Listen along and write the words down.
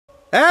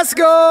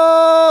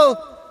Eskel!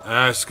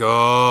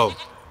 Eskel!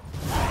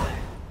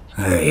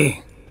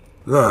 Hey,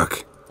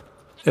 look.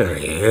 There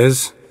he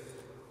is.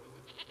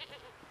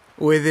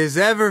 With his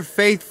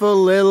ever-faithful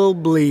little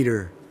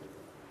bleeder.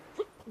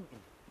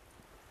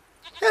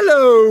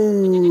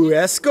 Hello,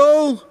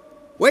 Eskel.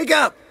 Wake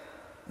up!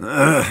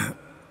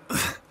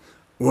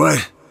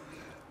 What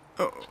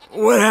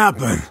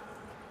happened?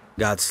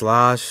 Got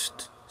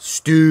sloshed,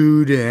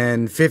 stewed,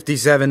 and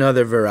 57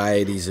 other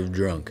varieties of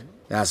drunk.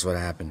 That's what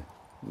happened.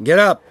 Get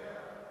up.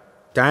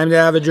 Time to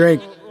have a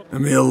drink.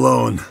 Let me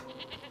alone.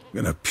 I'm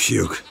gonna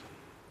puke.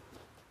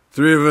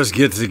 Three of us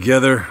get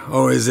together,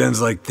 always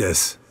ends like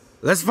this.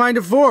 Let's find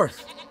a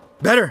fourth.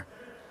 Better.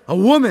 A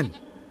woman.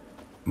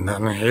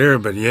 Nothing here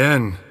but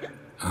Yen.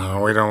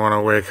 Oh, we don't want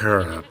to wake her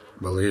up,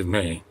 believe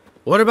me.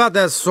 What about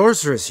that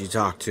sorceress you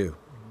talked to?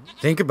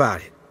 Think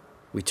about it.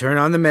 We turn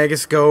on the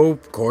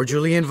megascope,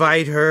 cordially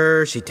invite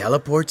her, she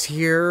teleports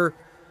here.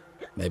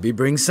 Maybe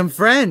bring some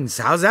friends.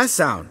 How's that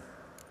sound?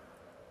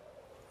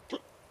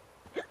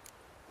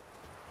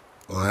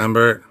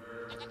 Lambert,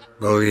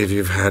 believe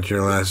you've had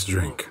your last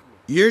drink.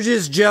 You're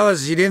just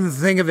jealous you didn't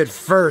think of it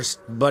first,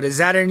 but is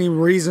that any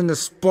reason to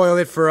spoil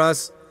it for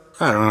us?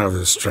 I don't have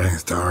the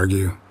strength to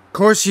argue.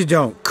 Course you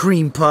don't,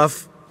 cream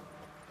puff.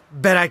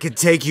 Bet I could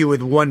take you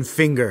with one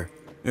finger.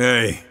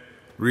 Hey,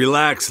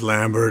 relax,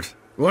 Lambert.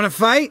 Wanna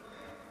fight?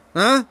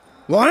 Huh?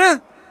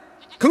 Wanna?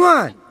 Come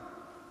on!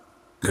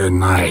 Good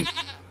night.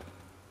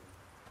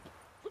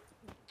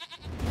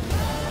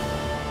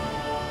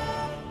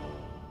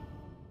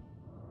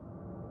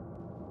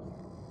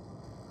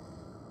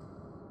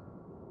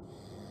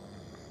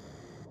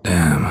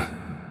 Damn,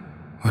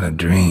 what a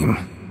dream.